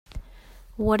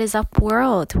What is up,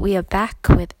 world? We are back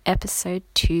with episode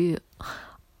 2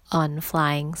 on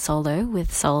flying solo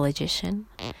with Soul Logician.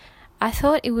 I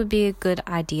thought it would be a good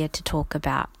idea to talk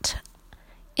about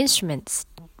instruments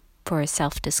for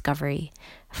self-discovery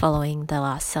following the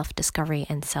last self-discovery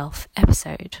and self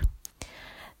episode.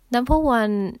 Number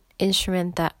one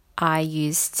instrument that I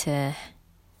use to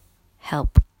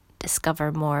help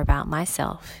discover more about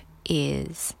myself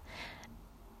is,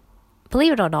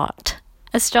 believe it or not,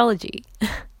 astrology.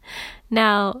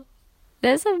 Now,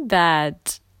 there's a bad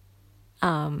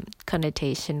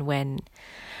connotation when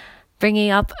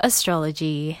bringing up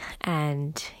astrology,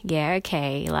 and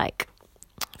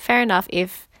fair enough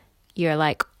if you're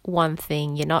like one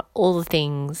thing, you're not all the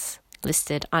things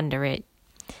listed under it.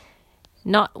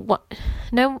 Not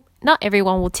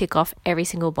everyone will tick off every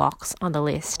single box on the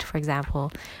list, for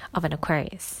example, of an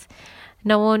Aquarius.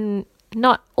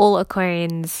 Not all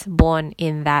Aquarians born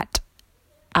in that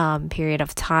period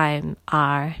of time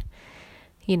are,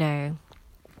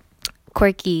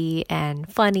 quirky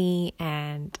and funny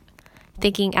and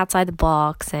thinking outside the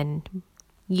box and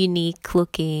unique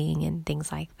looking and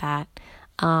things like that.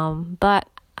 But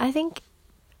I think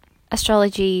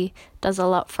astrology does a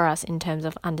lot for us in terms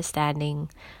of understanding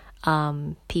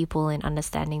people and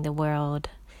understanding the world,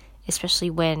 especially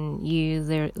when you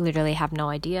literally have no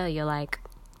idea. You're like,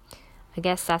 I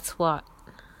guess that's what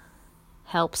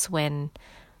helps when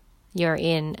you're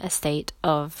in a state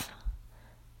of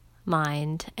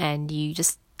mind and you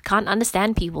just can't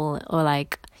understand people, or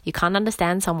like you can't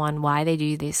understand someone, why they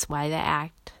do this, why they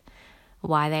act,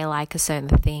 why they like a certain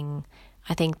thing.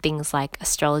 I think things like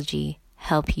astrology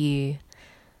help you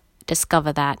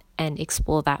discover that and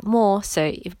explore that more, so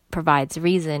it provides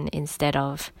reason instead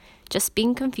of just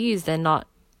being confused and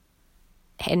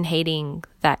hating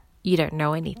that you don't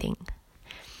know anything.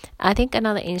 I think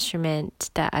another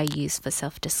instrument that I use for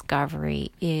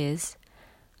self-discovery is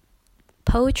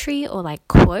poetry or like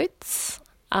quotes.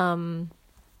 For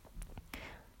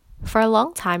a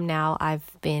long time now, I've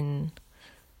been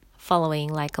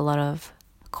following like a lot of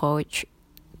quotes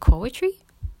and poetry.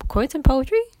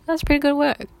 That's a pretty good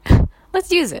word.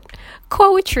 Let's use it.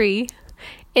 Poetry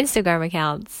Instagram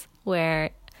accounts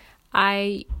where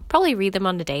I probably read them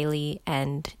on the daily,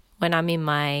 and when I'm in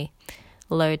my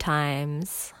low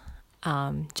times,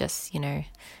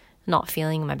 not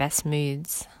feeling my best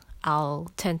moods,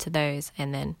 I'll turn to those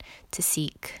and then to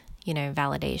seek,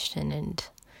 validation and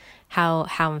how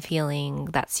I'm feeling.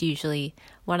 That's usually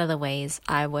one of the ways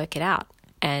I work it out.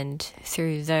 And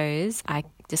through those, I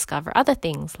discover other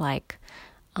things like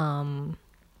other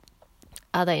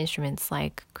instruments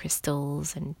like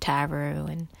crystals and tarot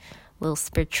and little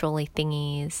spiritually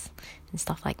thingies and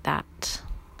stuff like that.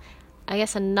 I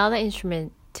guess another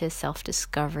instrument to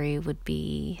self-discovery would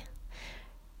be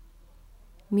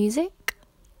music.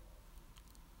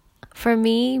 For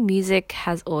me, music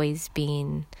has always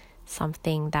been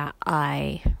something that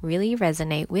I really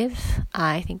resonate with.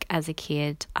 I think as a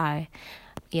kid, I,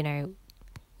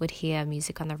 would hear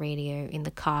music on the radio in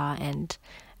the car, and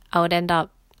I would end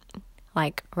up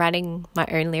like writing my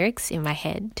own lyrics in my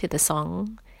head to the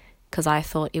song because I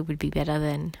thought it would be better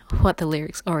than what the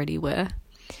lyrics already were.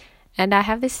 And I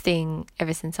have this thing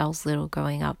ever since I was little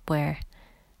growing up where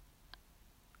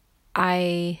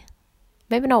maybe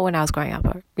not when I was growing up,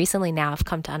 but recently now I've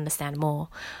come to understand more,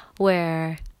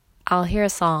 where I'll hear a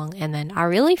song and then I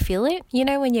really feel it.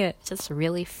 When you're just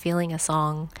really feeling a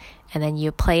song and then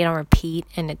you play it on repeat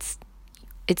and it's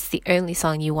the only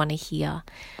song you want to hear.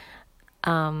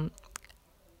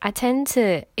 I tend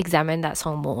to examine that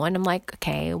song more, and I'm like,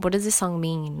 okay, what does this song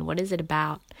mean? What is it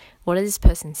about? What is this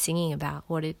person singing about?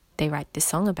 What did they write this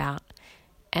song about?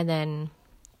 And then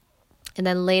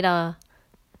later,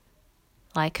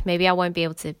 like maybe I won't be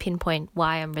able to pinpoint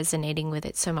why I'm resonating with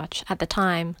it so much at the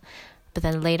time, but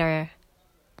then later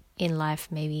in life,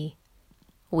 maybe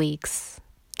weeks,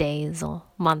 days, or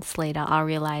months later, I'll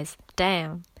realize,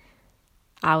 damn,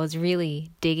 I was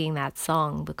really digging that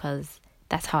song because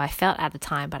that's how I felt at the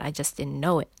time, but I just didn't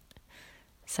know it.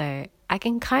 So I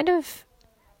can kind of,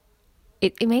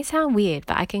 it may sound weird,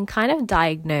 but I can kind of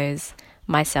diagnose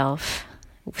myself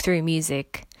through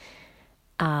music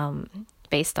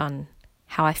based on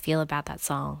how I feel about that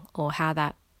song or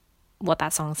what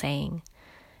that song's saying.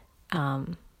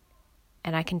 And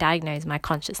I can diagnose my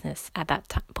consciousness at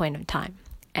that point of time.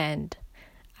 And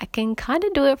I can kind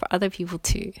of do it for other people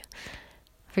too.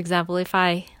 For example, if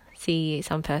I see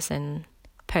some person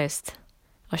post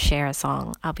or share a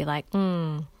song, I'll be like,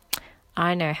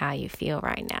 I know how you feel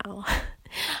right now.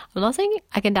 I'm not saying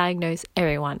I can diagnose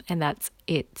everyone and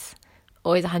it's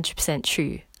always 100%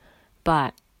 true,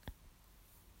 but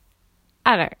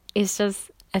I don't know. it's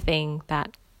just a thing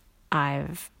that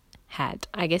I've had.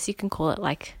 I guess you can call it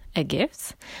like a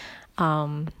gift.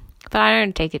 But I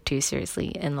don't take it too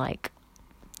seriously and like,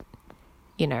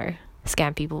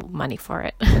 scam people money for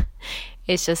it.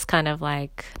 It's just kind of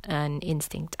like an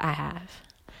instinct I have.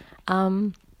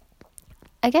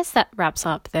 I guess that wraps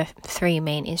up the 3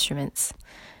 main instruments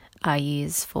I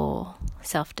use for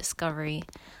self-discovery.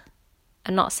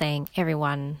 I'm not saying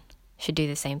everyone should do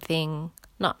the same thing.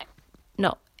 Not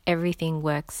everything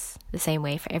works the same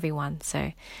way for everyone.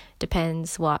 So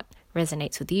depends what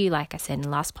resonates with you. Like I said in the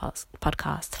last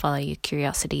podcast, follow your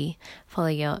curiosity, follow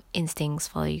your instincts,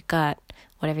 follow your gut,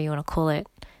 whatever you want to call it,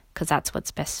 because that's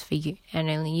what's best for you, and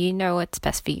only you know what's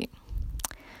best for you.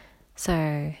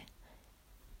 So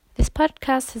this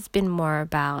podcast has been more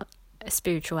about a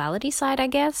spirituality side, I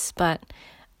guess, but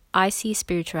I see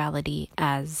spirituality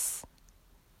as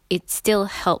it still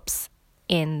helps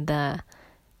in the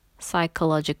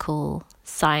psychological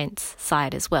science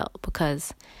side as well,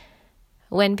 because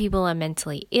when people are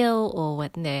mentally ill or when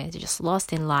they're just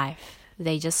lost in life,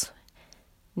 they just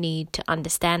need to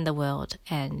understand the world,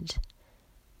 and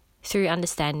through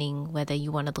understanding, whether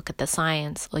you want to look at the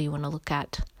science or you want to look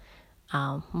at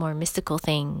more mystical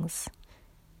things,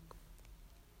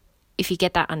 if you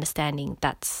get that understanding,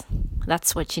 that's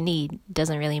what you need. It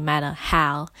doesn't really matter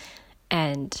how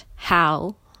you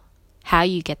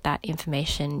get that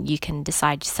information. You can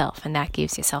decide yourself, and that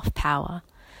gives yourself power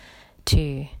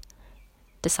to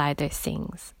decide those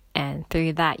things. And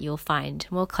through that, you'll find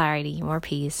more clarity, more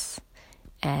peace,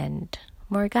 and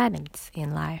more guidance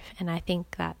in life. And I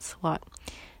think that's what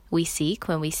we seek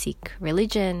when we seek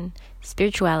religion,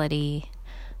 spirituality,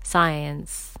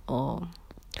 science, or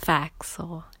facts,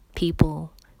 or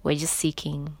people. We're just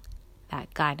seeking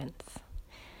that guidance.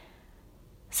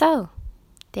 So,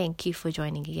 thank you for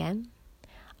joining again.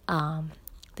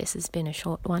 This has been a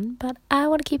short one, but I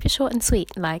want to keep it short and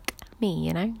sweet, like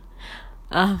me, No.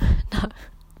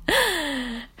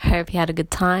 Hope you had a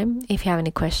good time. If you have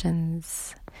any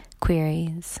questions,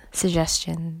 queries,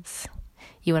 suggestions,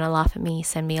 you want to laugh at me,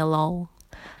 send me a lol,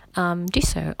 do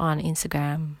so on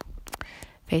Instagram,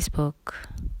 Facebook,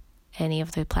 any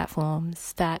of the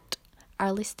platforms that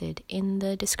are listed in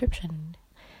the description.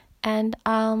 And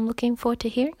I'm looking forward to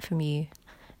hearing from you,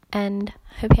 and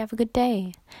hope you have a good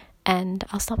day. And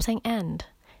I'll stop saying and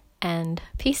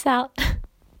peace out.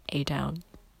 A down.